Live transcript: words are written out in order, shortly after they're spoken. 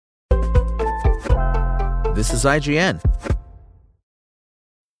This is IGN.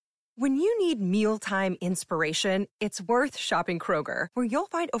 When you need mealtime inspiration, it's worth shopping Kroger, where you'll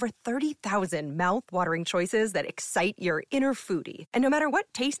find over 30,000 mouth-watering choices that excite your inner foodie. And no matter what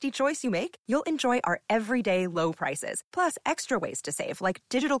tasty choice you make, you'll enjoy our everyday low prices, plus extra ways to save, like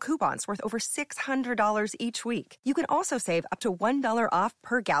digital coupons worth over $600 each week. You can also save up to $1 off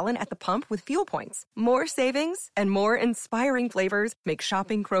per gallon at the pump with fuel points. More savings and more inspiring flavors make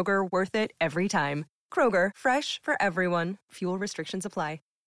shopping Kroger worth it every time. Kroger, fresh for everyone. Fuel restrictions apply.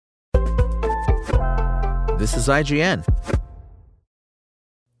 This is IGN.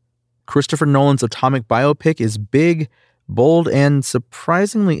 Christopher Nolan's atomic biopic is big, bold, and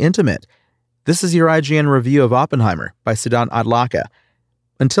surprisingly intimate. This is your IGN review of Oppenheimer by Siddhant Adlakha.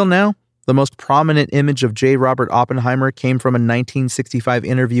 Until now, the most prominent image of J. Robert Oppenheimer came from a 1965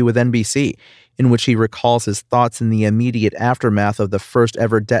 interview with NBC, in which he recalls his thoughts in the immediate aftermath of the first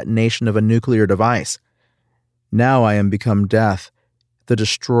ever detonation of a nuclear device. "Now I am become death, the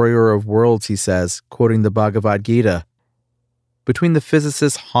destroyer of worlds," he says, quoting the Bhagavad Gita. Between the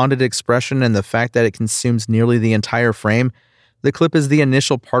physicist's haunted expression and the fact that it consumes nearly the entire frame, the clip is the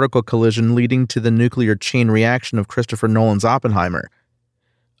initial particle collision leading to the nuclear chain reaction of Christopher Nolan's Oppenheimer.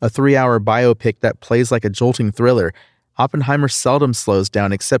 A 3-hour biopic that plays like a jolting thriller, Oppenheimer seldom slows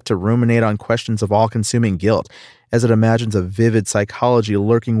down except to ruminate on questions of all-consuming guilt, as it imagines a vivid psychology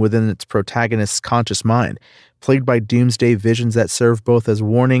lurking within its protagonist's conscious mind, plagued by doomsday visions that serve both as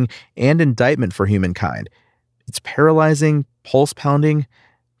warning and indictment for humankind. It's paralyzing, pulse-pounding,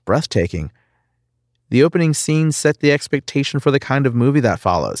 breathtaking. The opening scene set the expectation for the kind of movie that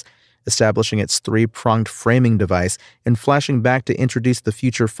follows, establishing its three-pronged framing device and flashing back to introduce the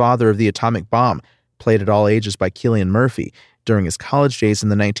future father of the atomic bomb, played at all ages by Cillian Murphy, during his college days in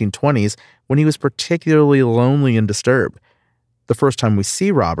the 1920s when he was particularly lonely and disturbed. The first time we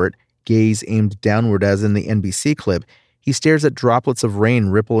see Robert, gaze aimed downward as in the NBC clip, he stares at droplets of rain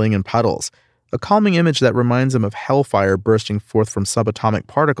rippling in puddles, a calming image that reminds him of hellfire bursting forth from subatomic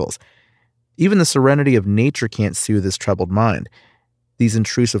particles. Even the serenity of nature can't soothe his troubled mind. These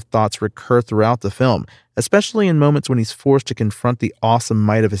intrusive thoughts recur throughout the film, especially in moments when he's forced to confront the awesome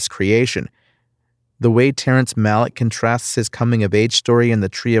might of his creation. The way Terrence Malick contrasts his coming-of-age story in The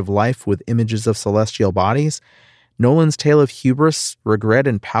Tree of Life with images of celestial bodies, Nolan's tale of hubris, regret,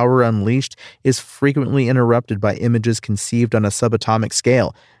 and power unleashed is frequently interrupted by images conceived on a subatomic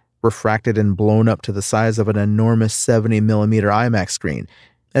scale, refracted and blown up to the size of an enormous 70mm IMAX screen,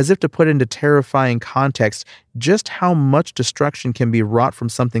 as if to put into terrifying context just how much destruction can be wrought from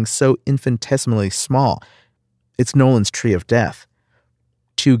something so infinitesimally small. It's Nolan's Tree of Death.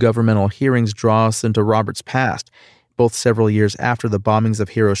 2 governmental hearings draw us into Robert's past, both several years after the bombings of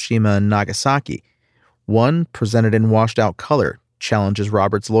Hiroshima and Nagasaki. One, presented in washed-out color, challenges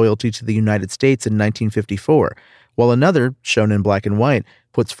Robert's loyalty to the United States in 1954, while another, shown in black and white,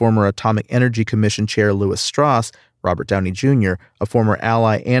 puts former Atomic Energy Commission Chair Lewis Strauss, Robert Downey Jr., a former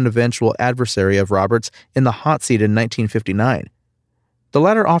ally and eventual adversary of Robert's, in the hot seat in 1959. The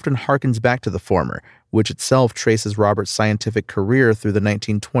latter often harkens back to the former, which itself traces Robert's scientific career through the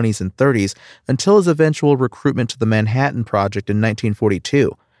 1920s and 30s until his eventual recruitment to the Manhattan Project in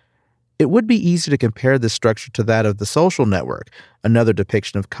 1942. It would be easy to compare this structure to that of The Social Network, another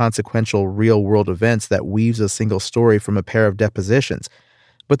depiction of consequential real-world events that weaves a single story from a pair of depositions.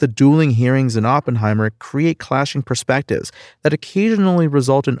 But the dueling hearings in Oppenheimer create clashing perspectives that occasionally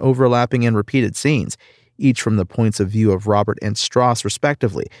result in overlapping and repeated scenes, each from the points of view of Robert and Strauss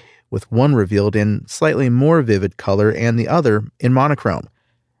respectively, with one revealed in slightly more vivid color and the other in monochrome.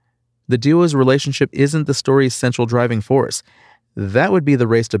 The duo's relationship isn't the story's central driving force. That would be the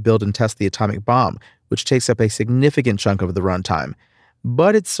race to build and test the atomic bomb, which takes up a significant chunk of the runtime.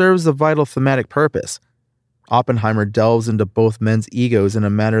 But it serves a vital thematic purpose. Oppenheimer delves into both men's egos in a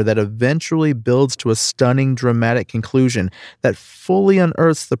manner that eventually builds to a stunning dramatic conclusion that fully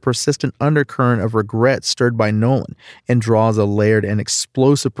unearths the persistent undercurrent of regret stirred by Nolan and draws a layered and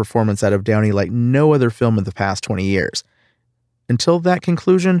explosive performance out of Downey like no other film in the past 20 years. Until that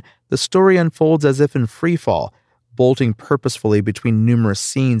conclusion, the story unfolds as if in freefall, bolting purposefully between numerous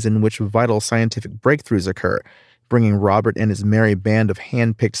scenes in which vital scientific breakthroughs occur, bringing Robert and his merry band of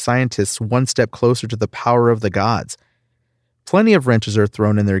hand-picked scientists one step closer to the power of the gods. Plenty of wrenches are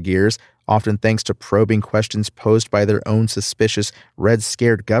thrown in their gears, often thanks to probing questions posed by their own suspicious,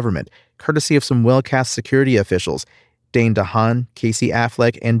 red-scared government, courtesy of some well-cast security officials. Dane DeHaan, Casey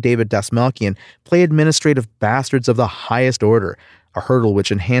Affleck, and David Dastmalchian play administrative bastards of the highest order, a hurdle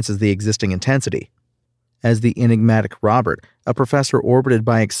which enhances the existing intensity. As the enigmatic Robert, a professor orbited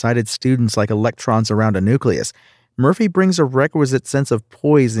by excited students like electrons around a nucleus, Murphy brings a requisite sense of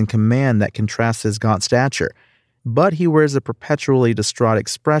poise and command that contrasts his gaunt stature, but he wears a perpetually distraught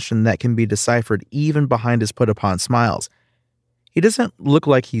expression that can be deciphered even behind his put-upon smiles. He doesn't look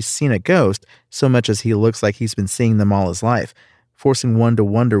like he's seen a ghost so much as he looks like he's been seeing them all his life, forcing one to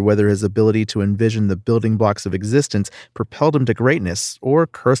wonder whether his ability to envision the building blocks of existence propelled him to greatness or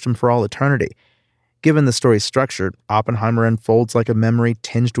cursed him for all eternity. Given the story's structure, Oppenheimer unfolds like a memory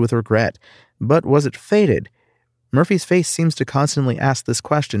tinged with regret. But was it fated? Murphy's face seems to constantly ask this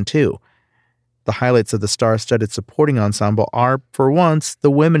question, too. The highlights of the star-studded supporting ensemble are, for once, the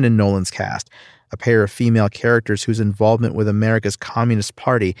women in Nolan's cast, a pair of female characters whose involvement with America's Communist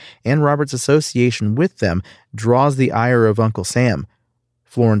Party and Robert's association with them draws the ire of Uncle Sam.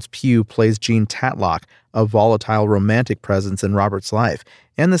 Florence Pugh plays Jean Tatlock, a volatile romantic presence in Robert's life,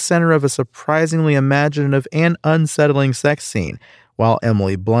 and the center of a surprisingly imaginative and unsettling sex scene, while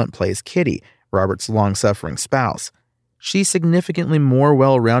Emily Blunt plays Kitty, Robert's long-suffering spouse. She's significantly more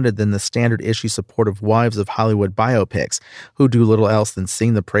well-rounded than the standard-issue supportive wives of Hollywood biopics, who do little else than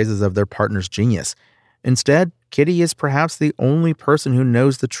sing the praises of their partner's genius. Instead, Kitty is perhaps the only person who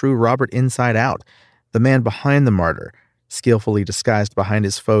knows the true Robert inside out, the man behind the martyr, skillfully disguised behind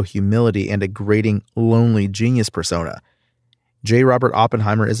his faux humility and a grating, lonely genius persona. J. Robert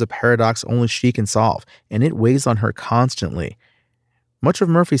Oppenheimer is a paradox only she can solve, and it weighs on her constantly. Much of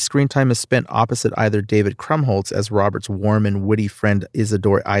Murphy's screen time is spent opposite either David Krumholtz as Robert's warm and witty friend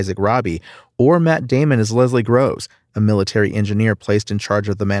Isidore Isaac Rabi, or Matt Damon as Leslie Groves, a military engineer placed in charge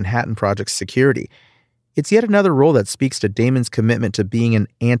of the Manhattan Project's security. It's yet another role that speaks to Damon's commitment to being an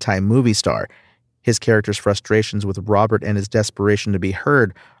anti-movie star. His character's frustrations with Robert and his desperation to be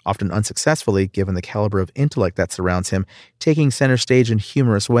heard, often unsuccessfully given the caliber of intellect that surrounds him, taking center stage in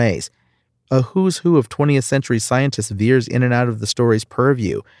humorous ways. A who's who of 20th century scientists veers in and out of the story's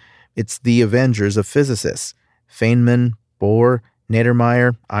purview. It's the Avengers of physicists: Feynman, Bohr,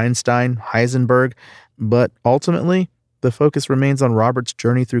 Niedermeyer, Einstein, Heisenberg. But ultimately, the focus remains on Robert's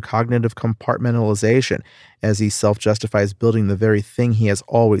journey through cognitive compartmentalization as he self-justifies building the very thing he has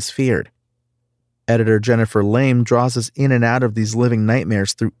always feared. Editor Jennifer Lame draws us in and out of these living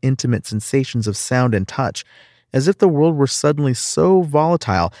nightmares through intimate sensations of sound and touch, as if the world were suddenly so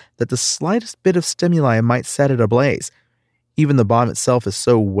volatile that the slightest bit of stimuli might set it ablaze. Even the bomb itself is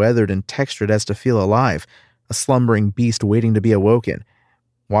so weathered and textured as to feel alive, a slumbering beast waiting to be awoken.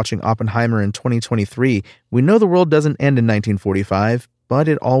 Watching Oppenheimer in 2023, we know the world doesn't end in 1945, but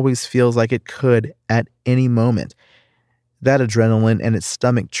it always feels like it could at any moment. That adrenaline and its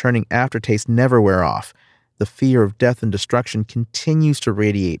stomach-churning aftertaste never wear off. The fear of death and destruction continues to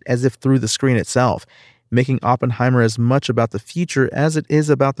radiate as if through the screen itself, making Oppenheimer as much about the future as it is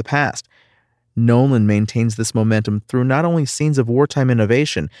about the past. Nolan maintains this momentum through not only scenes of wartime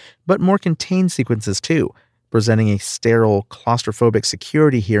innovation, but more contained sequences too, presenting a sterile, claustrophobic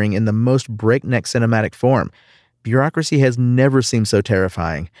security hearing in the most breakneck cinematic form. Bureaucracy has never seemed so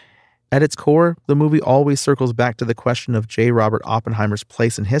terrifying. At its core, the movie always circles back to the question of J. Robert Oppenheimer's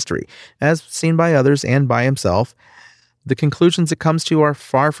place in history, as seen by others and by himself. The conclusions it comes to are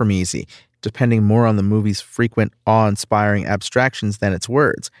far from easy, depending more on the movie's frequent, awe-inspiring abstractions than its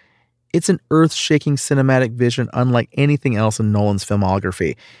words. It's an earth-shaking cinematic vision unlike anything else in Nolan's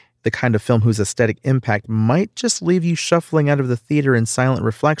filmography, the kind of film whose aesthetic impact might just leave you shuffling out of the theater in silent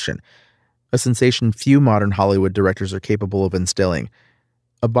reflection, a sensation few modern Hollywood directors are capable of instilling.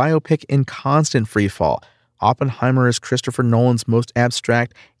 A biopic in constant freefall, Oppenheimer is Christopher Nolan's most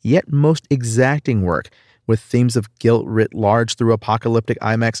abstract, yet most exacting work, with themes of guilt writ large through apocalyptic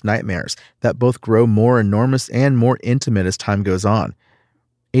IMAX nightmares that both grow more enormous and more intimate as time goes on.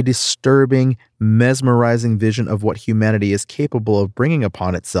 A disturbing, mesmerizing vision of what humanity is capable of bringing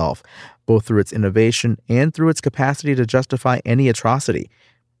upon itself, both through its innovation and through its capacity to justify any atrocity.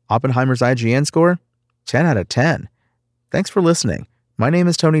 Oppenheimer's IGN score? 10 out of 10. Thanks for listening. My name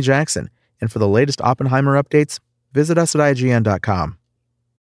is Tony Jackson, and for the latest Oppenheimer updates, visit us at IGN.com.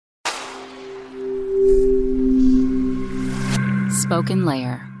 Spoken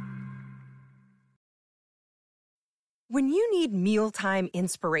Layer. When you need mealtime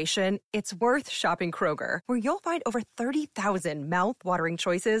inspiration, it's worth shopping Kroger, where you'll find over 30,000 mouth-watering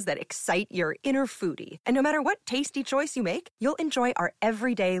choices that excite your inner foodie. And no matter what tasty choice you make, you'll enjoy our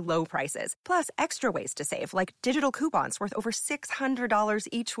everyday low prices, plus extra ways to save, like digital coupons worth over $600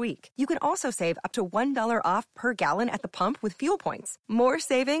 each week. You can also save up to $1 off per gallon at the pump with fuel points. More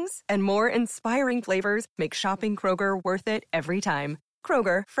savings and more inspiring flavors make shopping Kroger worth it every time.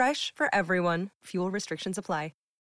 Kroger, fresh for everyone. Fuel restrictions apply.